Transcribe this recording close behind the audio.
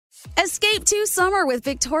Escape to summer with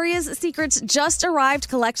Victoria's Secret's just arrived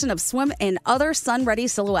collection of swim and other sun-ready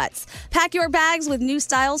silhouettes. Pack your bags with new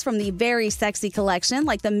styles from the Very Sexy collection,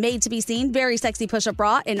 like the made-to-be-seen Very Sexy push-up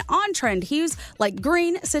bra in on-trend hues like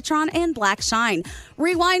green, citron, and black shine.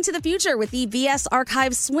 Rewind to the future with the VS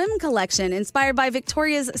Archive swim collection, inspired by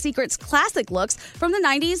Victoria's Secret's classic looks from the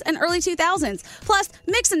 90s and early 2000s. Plus,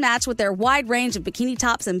 mix and match with their wide range of bikini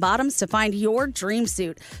tops and bottoms to find your dream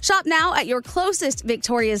suit. Shop now at your closest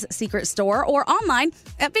Victoria's Secret store or online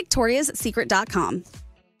at victoriassecret.com.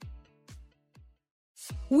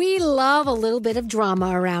 We love a little bit of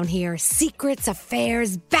drama around here. Secrets,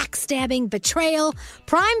 affairs, backstabbing, betrayal.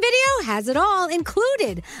 Prime Video has it all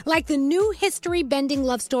included, like the new history-bending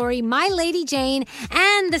love story, My Lady Jane,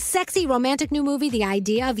 and the sexy romantic new movie, The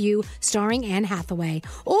Idea of You, starring Anne Hathaway.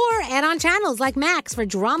 Or add-on channels like Max for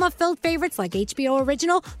drama-filled favorites like HBO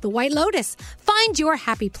original, The White Lotus. Find your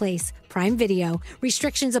happy place. Prime Video.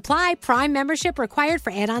 Restrictions apply. Prime membership required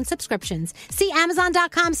for add-on subscriptions. See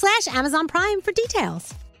Amazon.com/Amazon Prime for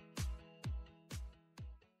details.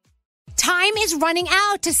 Time is running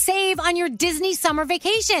out to save on your Disney summer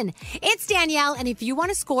vacation. It's Danielle, and if you want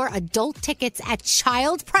to score adult tickets at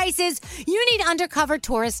child prices, you need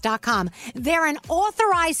UndercoverTourist.com. They're an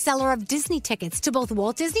authorized seller of Disney tickets to both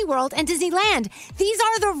Walt Disney World and Disneyland. These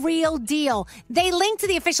are the real deal. They link to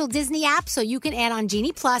the official Disney app so you can add on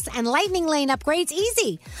Genie Plus and Lightning Lane upgrades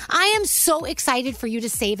easy. I am so excited for you to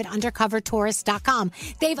save at UndercoverTourist.com.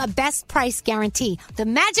 They have a best price guarantee. The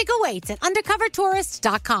magic awaits at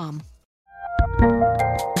UndercoverTourist.com.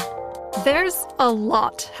 There's a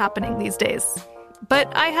lot happening these days,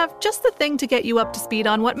 but I have just the thing to get you up to speed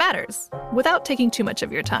on what matters, without taking too much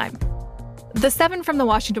of your time. The 7 from the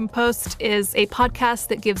Washington Post is a podcast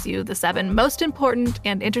that gives you the 7 most important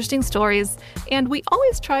and interesting stories, and we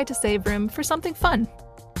always try to save room for something fun.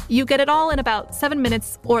 You get it all in about 7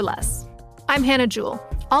 minutes or less. I'm Hannah Jewell.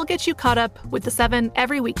 I'll get you caught up with the 7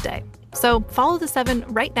 every weekday, so follow the 7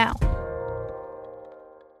 right now.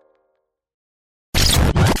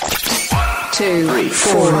 2, 3,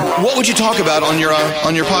 4. What would you talk about on your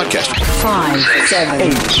podcast? 5, 7,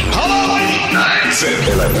 8. Hello! 9,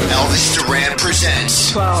 10, 11. Elvis Duran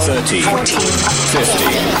presents 12, 13, 14,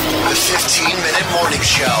 15. The 15-minute morning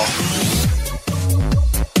show.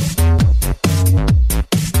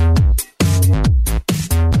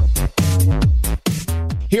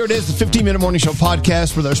 Here it is, the 15-minute morning show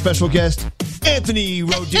podcast with our special guest, Anthony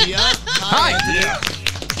Rodia. Hi. Anthony.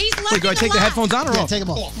 He's learning Wait, do I take the headphones on or off? Take them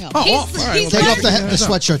off. He's Take off the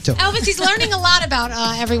sweatshirt, too. Elvis, he's learning a lot about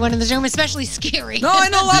everyone in this room, especially Scary. No, I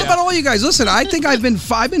know a lot about all you guys. Listen, I think I've been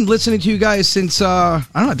listening to you guys since, I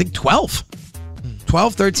don't know, I think 12,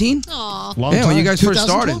 13? Aw. Long Yeah, when you time. guys first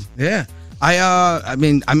started. 2012? Yeah. I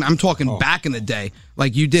mean, I'm talking back in the day.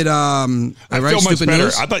 Like you did, I feel much Stupid better.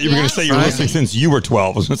 News. I thought you were going to say you were listening since you were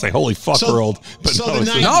 12. I was going to say, holy fuck, we're old. But so no, the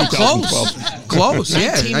it's since No, 90s. 2012. close.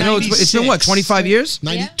 Yeah, I know it's been what, 25 years?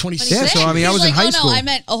 26. Yeah, so I mean, I was in high school. No, I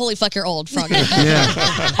meant, oh, holy fuck, you're old, Froggy.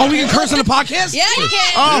 Yeah. Oh, we can curse on the podcast? Yeah, you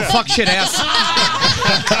can. Oh, fuck shit ass. Oh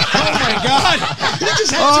my God.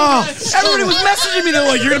 Everybody was messaging me. They're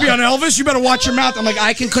like, you're going to be on Elvis? You better watch your mouth. I'm like,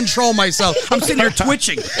 I can control myself. I'm sitting here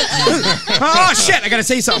twitching. Oh, shit. I got to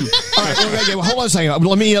say something. All right, well, hold on a second.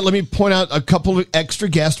 Let me point out a couple of extra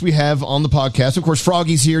guests we have on the podcast. Of course,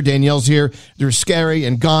 Froggy's here, Danielle's here. There's Scary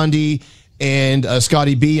and Gandhi and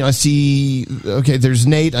Scotty B. And I see, there's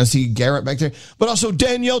Nate. I see Garrett back there. But also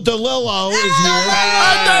Danielle DeLillo is here.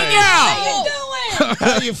 How you doing?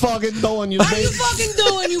 How you fucking doing, you How you fucking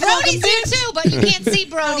doing, you fucking bitch? Brody's here too, but you can't see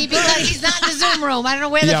Brody because he's not in the Zoom room. I don't know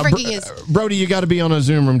where the frick he is. Brody, you got to be on a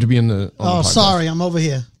Zoom room to be on the podcast. Sorry, I'm over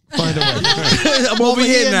here. Find a way. I'm over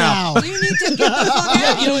here now. You need to get the fuck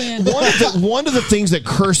out of here. One of the things that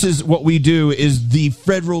curses what we do is the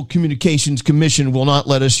Federal Communications Commission will not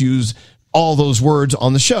let us use all those words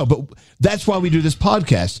on the show. But that's why we do this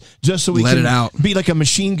podcast, just so we Let can it out. be like a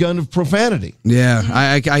machine gun of profanity. Yeah,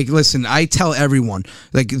 I listen, I tell everyone,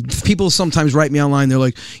 like people sometimes write me online, they're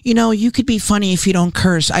like, you could be funny if you don't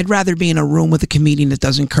curse. I'd rather be in a room with a comedian that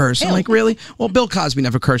doesn't curse. I'm like, really? Well, Bill Cosby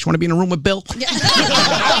never cursed. You want to be in a room with Bill?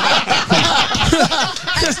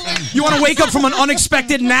 You want to wake up from an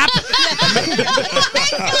unexpected nap? I'm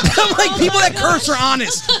like, people that curse are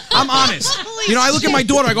honest. I'm honest. I look at my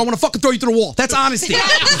daughter, I go, I want to fucking throw you through the wall. That's honesty.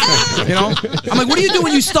 I'm like, what do you do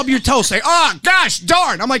when you stub your toe? Say, oh, gosh,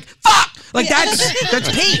 darn. I'm like, fuck. Like, that's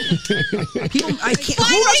pain. People, I can't.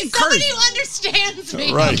 Who doesn't curse? Somebody who understands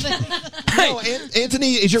me. Right. No,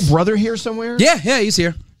 Anthony, is your brother here somewhere? Yeah, he's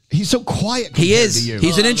here. He's so quiet. He is. To you.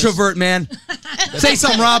 He's an introvert, man. Say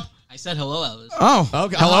something, Rob. I said hello, Elvis. Oh,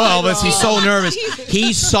 okay. Hello, Elvis. He's so nervous.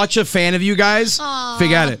 He's such a fan of you guys. Aww.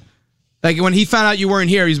 Forget it. Like when he found out you weren't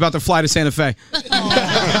here, he was about to fly to Santa Fe.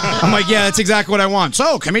 I'm like, yeah, that's exactly what I want.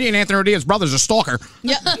 So, comedian Anthony Rodia's brother's a stalker.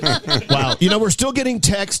 Yeah. Wow. You know, we're still getting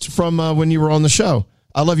text from when you were on the show.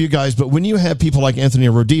 I love you guys, but when you have people like Anthony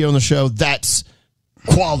Rodia on the show, that's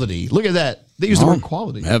quality. Look at that. They use the word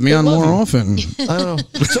quality. Have me on more often. I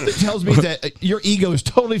don't know. Something tells me that your ego is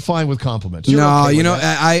totally fine with compliments. You're No, okay you with know,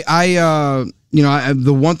 that.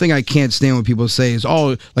 the one thing I can't stand when people say is,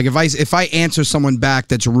 oh, like if I answer someone back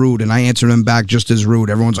that's rude and I answer them back just as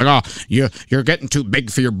rude, everyone's like, oh, you're getting too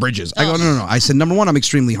big for your bridges. I go, no. I said, number one, I'm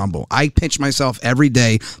extremely humble. I pinch myself every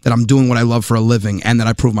day that I'm doing what I love for a living and that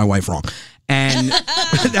I prove my wife wrong. And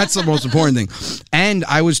that's the most important thing. And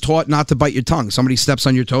I was taught not to bite your tongue. Somebody steps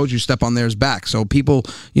on your toes, you step on theirs back. So people,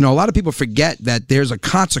 a lot of people forget that there's a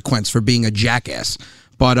consequence for being a jackass.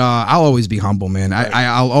 But I'll always be humble, man.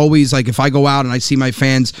 I'll always, like, if I go out and I see my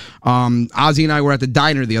fans, Ozzy and I were at the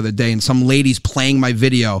diner the other day and some lady's playing my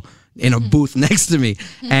video in a booth next to me.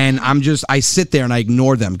 And I sit there and I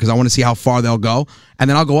ignore them because I want to see how far they'll go. And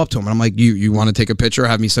then I'll go up to them and I'm like, you want to take a picture,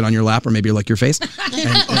 have me sit on your lap, or maybe lick your face? And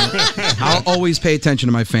I'll always pay attention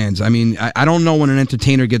to my fans. I mean, I don't know when an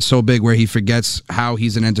entertainer gets so big where he forgets how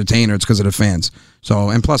he's an entertainer. It's because of the fans. So,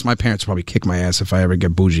 and plus my parents probably kick my ass if I ever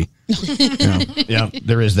get bougie. Yeah,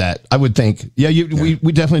 there is that. I would think. Yeah,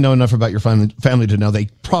 we definitely know enough about your family to know they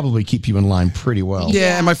probably keep you in line pretty well.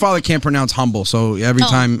 Yeah, and my father can't pronounce humble, so every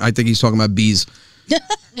time I think he's talking about bees.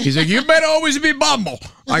 He's like, you better always be Bumble.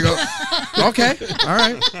 I go, okay, all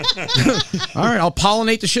right. All right, I'll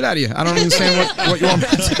pollinate the shit out of you. I don't understand what you want me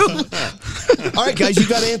to do. All right, guys, you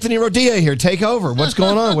got Anthony Rodia here. Take over. What's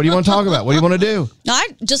going on? What do you want to talk about? What do you want to do? No, I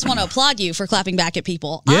just want to applaud you for clapping back at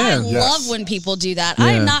people. Yeah. I love when people do that. Yeah.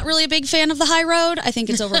 I'm not really a big fan of the high road. I think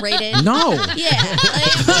it's overrated. No. Yeah.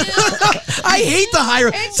 I hate the high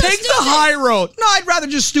road. Take the high road. No, I'd rather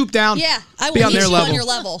just stoop down. Yeah, I Be will on meet their you level. on your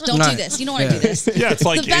level. Don't do this. You don't want to do this. Yeah, it's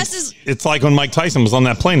like the best is it's like when Mike Tyson was on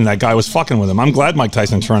that plane and that guy was fucking with him. I'm glad Mike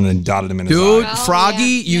Tyson turned and dotted him in his Dude, eye.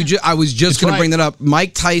 Froggy, I was just going to bring that up.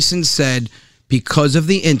 Mike Tyson said because of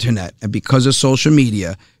the internet and because of social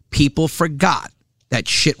media, people forgot that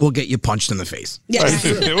shit will get you punched in the face. Yes.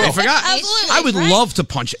 I forgot. Absolutely. I would love to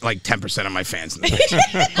punch like 10% of my fans in the face.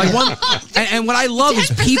 Like one, and what I love is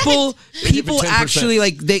people actually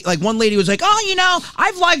like one lady was like, oh,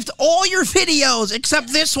 I've liked all your videos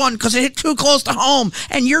except this one because it hit too close to home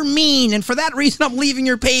and you're mean and for that reason I'm leaving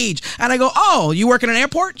your page. And I go, oh, you work at an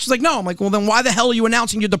airport? She's like, no. I'm like, well then why the hell are you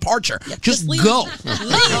announcing your departure? Just go.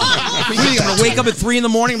 I'm gonna wake up at 3 a.m.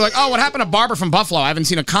 and be like, oh, what happened to Barbara from Buffalo? I haven't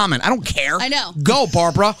seen a comment. I don't care. I know. Go,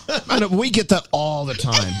 Barbara. I know, we get that all the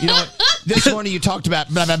time. You know what? This morning you talked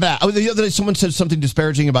about blah, blah, blah. Oh, the other day someone said something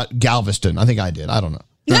disparaging about Galveston. I think I did. I don't know.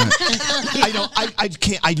 I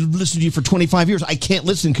can't. I listened to you for 25 years. I can't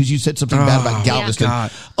listen because you said something bad about Galveston.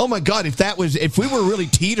 God. Oh my God! If we were really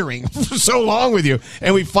teetering for so long with you,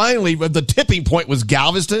 and we finally the tipping point was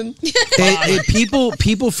Galveston.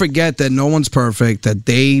 People forget that no one's perfect, that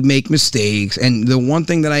they make mistakes, and the one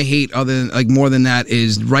thing that I hate more than that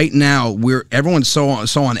is right now everyone's so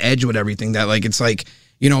on edge with everything that it's like.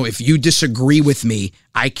 If you disagree with me,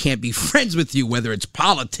 I can't be friends with you, whether it's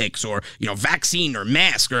politics or, vaccine or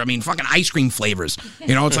mask or, fucking ice cream flavors.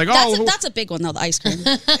 It's like, that's a big one, though, the ice cream.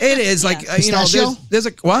 It is. Like, Pistachio? there's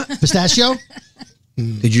a, what? Pistachio?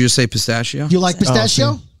 Did you just say pistachio? You like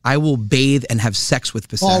pistachio? I will bathe and have sex with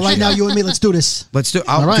pistachio. Oh, right now, you and me, let's do this. Let's do it.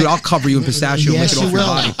 All right. Dude, I'll cover you in pistachio. Yes, and lick it you off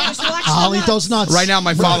will. your body. I'll eat those nuts. Right now,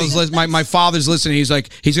 my father's listening. He's like,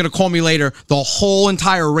 he's going to call me later. The whole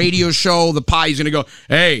entire radio show, the pie, he's going to go,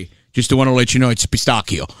 hey, just want to let you know it's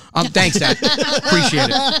pistachio. Thanks, Dad. Appreciate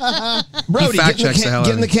it. Brody, fact checks the hell out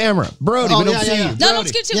get in of the me. camera. Brody, we don't see you. No, don't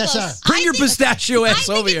scoot too Yes, close. sir. Bring your pistachio ass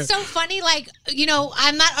over I think here. it's so funny.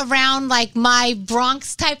 I'm not around my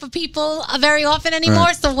Bronx type of people very often anymore.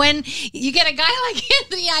 Right. So when you get a guy like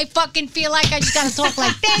Anthony, I fucking feel like I just gotta talk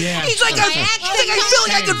like this. Yeah. He's like, I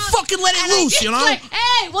feel like I could fucking let it loose, Like,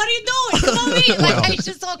 hey, what are you doing? Come on in. I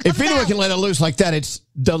just all If comes anyone out. can let it loose like that, it's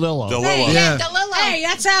DeLillo. DeLillo. Yeah. DeLillo. Hey,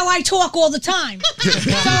 that's how I talk all the time. So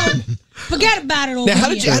forget about it over Now,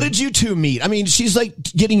 here. how did you two meet? I mean, she's like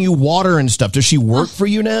getting you water and stuff. Does she work for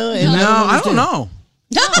you now? And No, I don't understand. know.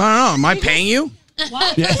 I don't know. Am I paying you?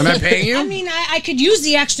 What? Am I paying you? I mean, I could use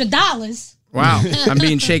the extra dollars. Wow, I'm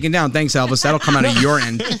being shaken down. Thanks, Elvis. That'll come out of your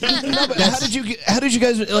end. No, but how did you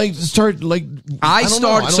guys start I don't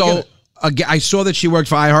know. started I don't get it. I saw that she worked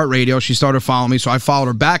for iHeartRadio. She started following me, so I followed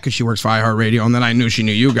her back because she works for iHeartRadio, and then I knew she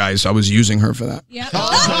knew you guys. So I was using her for that. Yep.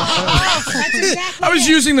 That's exactly I was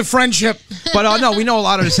it. using the friendship, but no, we know a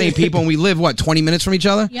lot of the same people, and we live 20 minutes from each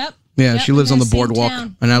other. Yep. Yeah, Yep, she lives in on the that same boardwalk,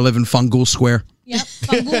 town. and I live in Fungool Square. Yep,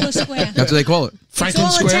 Fangula Square. That's what they call it. Franklin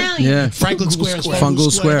Square? Italian. Yeah. Franklin Square.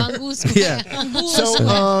 Fangul Square. Yeah.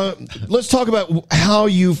 So let's talk about how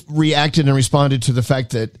you've reacted and responded to the fact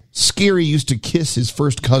that Scary used to kiss his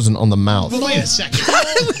first cousin on the mouth. Wait a second.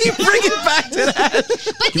 We bring it back to that.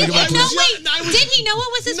 But did he know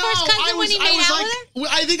it was his first cousin when he made out with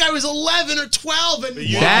her? I think I was 11 or 12. And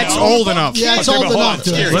That's old enough. Yeah, it's old enough.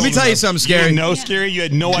 Let me tell you something, Scary. You know, Scary, you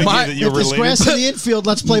had no idea that you were If there's related. grass in the infield,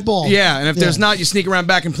 let's play ball. Yeah, and if there's not, you sneak around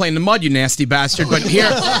back and play in the mud, you nasty bastard. But here,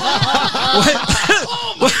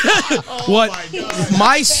 what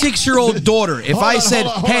my 6-year-old daughter, if I said,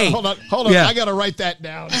 hey, hold on, yeah. I got to write that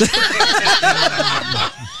down.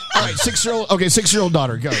 All right, 6-year-old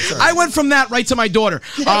daughter, go. Sorry. I went from that right to my daughter.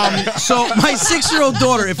 So my 6-year-old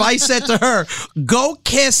daughter, if I said to her, go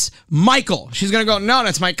kiss Michael, she's going to go, no,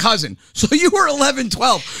 that's my cousin. So you were 11,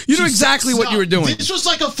 12. You knew exactly what you were doing. This was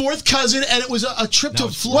like a fourth cousin, and it was a trip to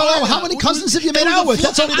Florida. Whoa, how many cousins have you made out with?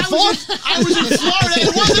 That's only the fourth? I was in Florida.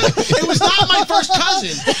 It was not my first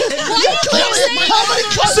cousin.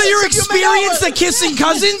 So you're experienced at kissing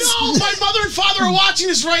cousins? No, my mother and father are watching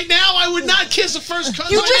this right now. I would not kiss a first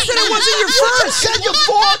cousin. You just said it wasn't your first. You said your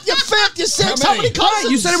fourth, your fifth, your sixth. How many cousins?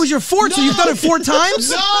 Right, you said it was your fourth, so you've done it 4 times?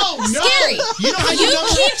 No. Scary. You know how You know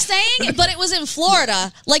keep saying, but it was in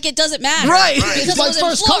Florida. Like it doesn't matter. Right. Because It's my it was in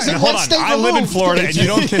first Florida. cousin. Hold One on, state I live in removed. Florida and you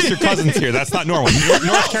don't kiss your cousins here. That's not normal.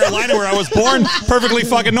 North Carolina, where I was born, perfectly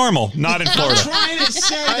fucking normal. Not in Florida. trying to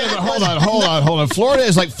say Hey, that. but hold on. Florida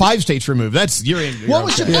is like 5 states removed. That's you're in. What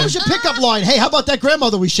was your pickup line? Hey, how about that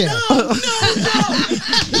grandmother we share? No.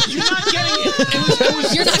 You're not getting it. It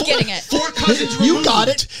was You're not getting it. 4 cousins You removed. got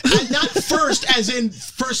it. And not first, as in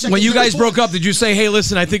first, second, When you third, guys fourth. broke up, did you say, hey,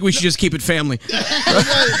 listen, I think we should just keep it family?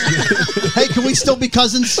 Hey, can we still be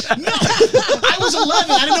cousins? No, I was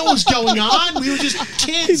 11. I didn't know what was going on. We were just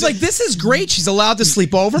kids. He's like, this is great. She's allowed to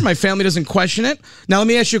sleep over. My family doesn't question it. Now, let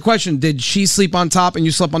me ask you a question. Did she sleep on top and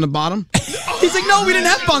you slept on the bottom? He's like, no, we didn't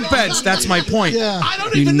have bunk beds. That's my point. Yeah. I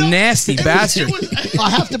don't You even know. nasty bastard. I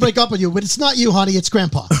have to break up with you, but it's not you, honey. It's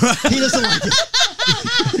Grandpa. He doesn't like it.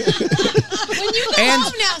 When you go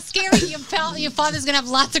home now, Scary, your father's going to have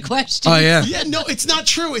lots of questions. Oh, yeah. Yeah, no, it's not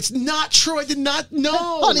true. It's not true. I did not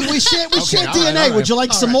know. Honey, we share all DNA. right. Would you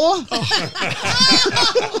like some more?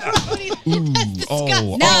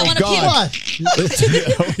 Oh, Now I want to God.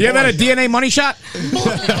 puke. You ever had a DNA money shot?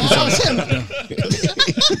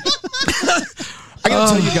 I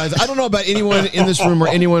gotta tell you guys, I don't know about anyone in this room or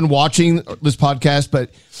anyone watching this podcast,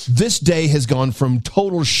 but this day has gone from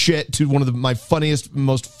total shit to one of my funniest,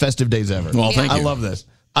 most festive days ever. Well, thank I you. love this.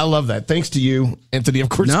 I love that. Thanks to you, Anthony, of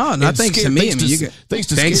course. No, not and thanks to me. I mean, thanks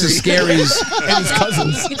to thanks to Scary. Scary's and his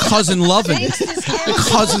cousins. cousin loving.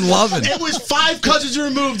 Cousin loving. It was 5 cousins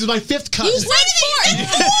removed. It was my 5th cousin. You said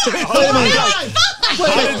 4. Wait a minute.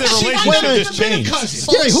 How did the relationship just change?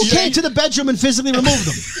 Scary, who came to the bedroom and physically removed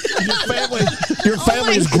them? Your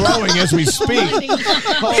family is growing as we speak.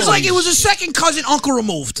 He's like, it was a second cousin uncle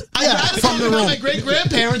removed. I got it from the room. my great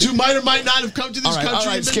grandparents who might or might not have come to this All country.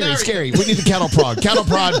 right, and been Scary, married. Scary. We need the cattle prod. Cattle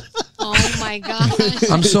prod. Oh, my gosh.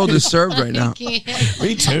 I'm so disturbed right now.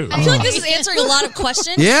 Me too. I feel like this is answering a lot of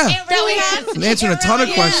questions. Yeah. It really is. I'm answering a ton of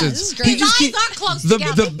Yeah, questions. this is great. He just Guys keep, are close the,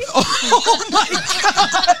 together. oh my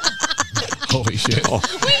God. Holy shit. We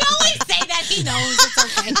always say that. He knows. It's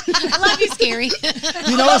okay. I love you, Scary.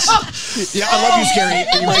 You know us? Yeah, I love you, Scary.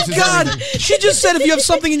 Oh my God. She just said if you have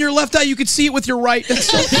something in your left eye, you could see it with your right. That's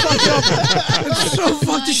so fucked up. That's so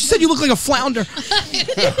fucked up. She said you look like a flounder.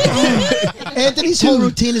 Anthony's whole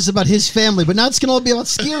routine is about his family, but now it's going to all be about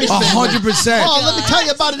Scary's family. 100%. Oh, let me tell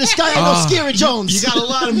you about it. This guy I know, Scary Jones. You got a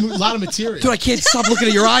lot of material. Dude, I can't stop looking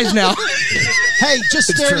at your eyes now. Hey, just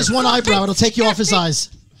stare at his one eyebrow. It'll take you off his eyes.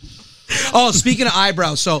 Oh, speaking of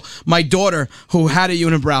eyebrows, so my daughter, who had a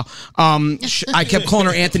unibrow, I kept calling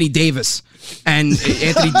her Anthony Davis. And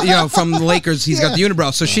Anthony, from the Lakers, he's got the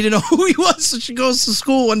unibrow. So she didn't know who he was. So she goes to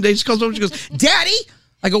school one day. She comes over, she goes, Daddy?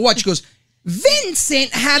 I go, what? She goes,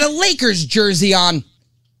 Vincent had a Lakers jersey on.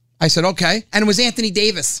 I said, okay. And it was Anthony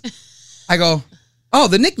Davis. I go, oh,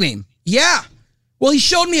 the nickname? Yeah. Well, he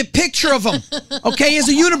showed me a picture of him. Okay, he has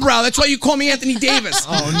a unibrow. That's why you call me Anthony Davis.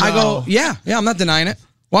 Oh, no. I go, yeah, I'm not denying it.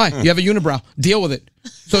 Why? You have a unibrow. Deal with it.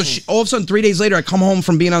 So all of a sudden, 3 days later, I come home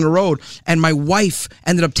from being on the road, and my wife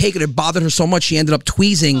ended up taking it. It bothered her so much, she ended up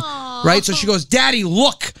tweezing, right? So she goes, Daddy,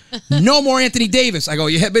 look, no more Anthony Davis. I go,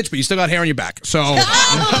 yeah, bitch, but you still got hair on your back. So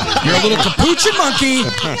you're a little capuchin monkey.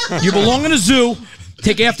 You belong in a zoo.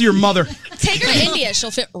 Take after your mother. Take her to India. She'll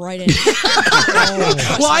fit right in.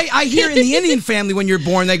 Well, I hear in the Indian family when you're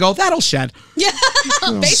born, they go, that'll shed. Yeah,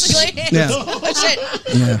 basically. Yeah. Oh, shit.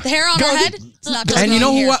 Yeah. The hair on her head, it's not just And you know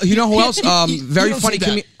going who here. else? Very don't funny.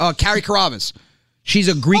 see Carrie Carabas. She's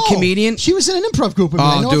a Greek comedian. She was in an improv group with me.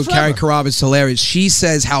 I know Oh, her dude, forever. Carrie Karava is hilarious. She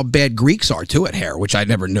says how bad Greeks are, too, at hair, which I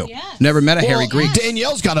never knew. Never met a hairy Greek.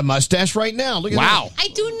 Danielle's got a mustache right now. Look at Wow. that. I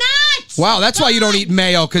do not. Wow, that's why you don't eat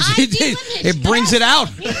mayo, because it brings it out.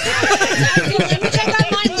 I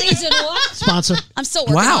got mine lasered off. Sponsor. I'm still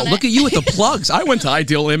working Wow, on it. look at you with the plugs. I went to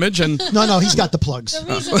Ideal Image and... No, he's got the plugs. The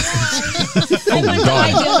reason why I went to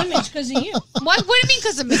Ideal Image because of you. What do you mean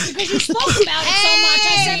because of me? Because you spoke about it so much.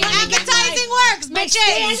 I said, let me get advertising works, my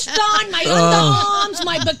bitches. stance done, my underarms,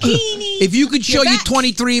 my bikini. If you could show you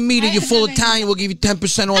 23andMe that you're full Italian, we'll give you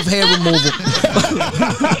 10% off hair removal.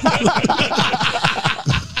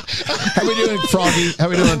 How we doing, Froggy? How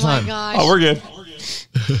we doing on time? Oh, we're good.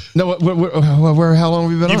 No, how long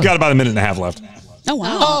have we been on? You've got about a minute and a half left. Oh,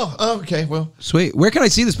 wow. Oh, okay. Well, sweet. Where can I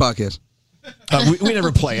see this podcast? We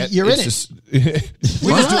never play it. You're It's in it. just-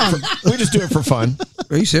 we just do it for fun.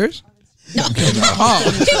 Are you serious? No. Oh.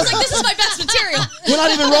 He was like, this is my best material. We're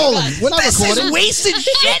not even rolling. We're not This recording. is wasted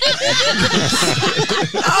shit.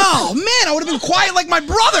 Oh, man, I would have been quiet like my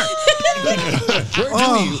brother. Where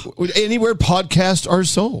do we, anywhere podcasts are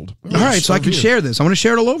sold. All right, so I can share this. I'm going to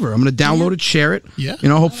share it all over. I'm going to download it, share it. Yeah. You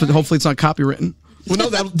know, hopefully it's not copywritten. Well, no,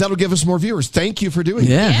 that'll give us more viewers. Thank you for doing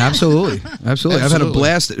Yeah, it. absolutely. Absolutely. I've had a Absolutely.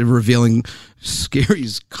 blast at revealing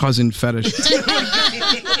Scary's cousin fetish.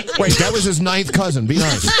 Wait, that was his 9th cousin. Be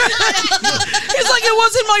nice. It's like it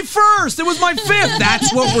wasn't my first. It was my 5th.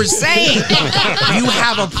 That's what we're saying. You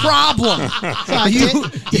have a problem.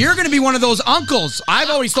 You're going to be one of those uncles.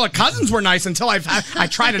 I've always thought cousins were nice until I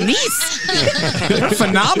tried a niece. They're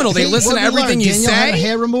phenomenal. They See, listen what to we everything learned? you Danielle had her say.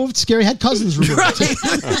 hair removed. Scary had cousins removed.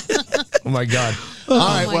 Oh, my God. All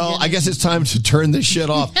right, well, I guess it's time to turn this shit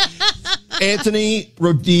off. Anthony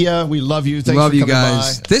Rodia, we love you. Thanks Love for you coming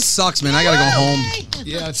guys. by. This sucks, man. I got to go home.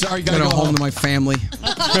 Yeah, sorry, I got to go home to my family.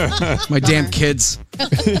 My damn kids.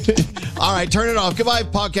 All right, turn it off. Goodbye,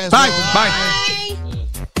 podcast. Bye. world.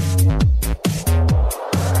 Bye.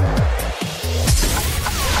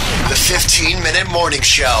 The 15-minute morning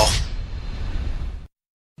show.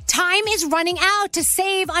 Time is running out to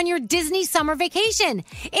save on your Disney summer vacation.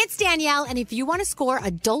 It's Danielle, and if you want to score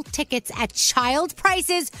adult tickets at child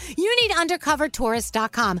prices, you need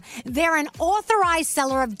UndercoverTourist.com. They're an authorized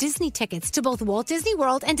seller of Disney tickets to both Walt Disney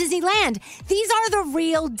World and Disneyland. These are the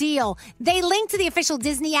real deal. They link to the official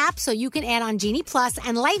Disney app so you can add on Genie Plus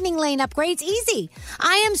and Lightning Lane upgrades easy.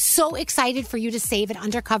 I am so excited for you to save at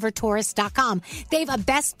UndercoverTourist.com. They've a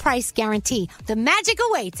best price guarantee. The magic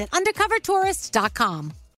awaits at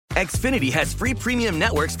UndercoverTourist.com. Xfinity has free premium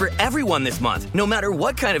networks for everyone this month, no matter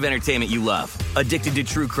what kind of entertainment you love. Addicted to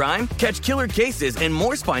true crime? Catch killer cases and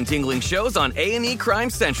more spine-tingling shows on A&E Crime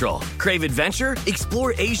Central. Crave adventure?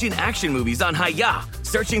 Explore Asian action movies on Hi-Ya.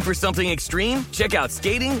 Searching for something extreme? Check out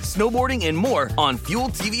skating, snowboarding, and more on Fuel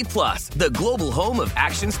TV Plus, the global home of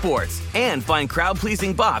action sports. And find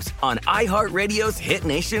crowd-pleasing bops on iHeartRadio's Hit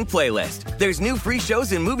Nation playlist. There's new free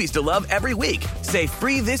shows and movies to love every week. Say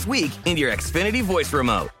free this week in your Xfinity voice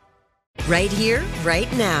remote. Right here,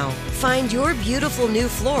 right now. Find your beautiful new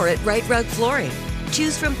floor at Right Rug Flooring.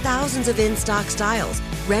 Choose from thousands of in-stock styles,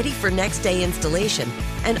 ready for next day installation,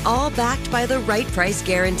 and all backed by the right price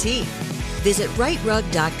guarantee. Visit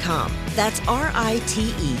rightrug.com. That's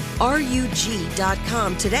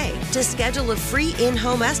RITERUG.com today to schedule a free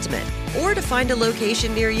in-home estimate or to find a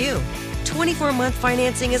location near you. 24-month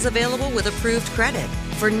financing is available with approved credit.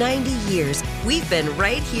 For 90 years, we've been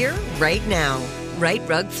right here, right now. Right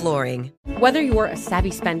Rug Flooring. Whether you're a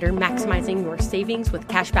savvy spender maximizing your savings with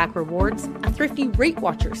cashback rewards, a thrifty rate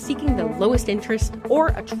watcher seeking the lowest interest, or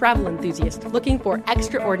a travel enthusiast looking for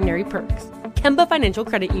extraordinary perks, Kemba Financial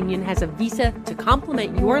Credit Union has a visa to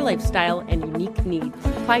complement your lifestyle and unique needs.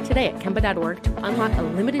 Apply today at Kemba.org to unlock a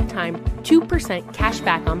limited time 2% cash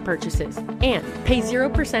back on purchases and pay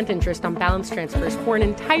 0% interest on balance transfers for an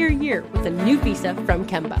entire year with a new visa from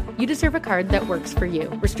Kemba. You deserve a card that works for you.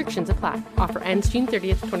 Restrictions apply. Offer ends June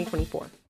 30th, 2024.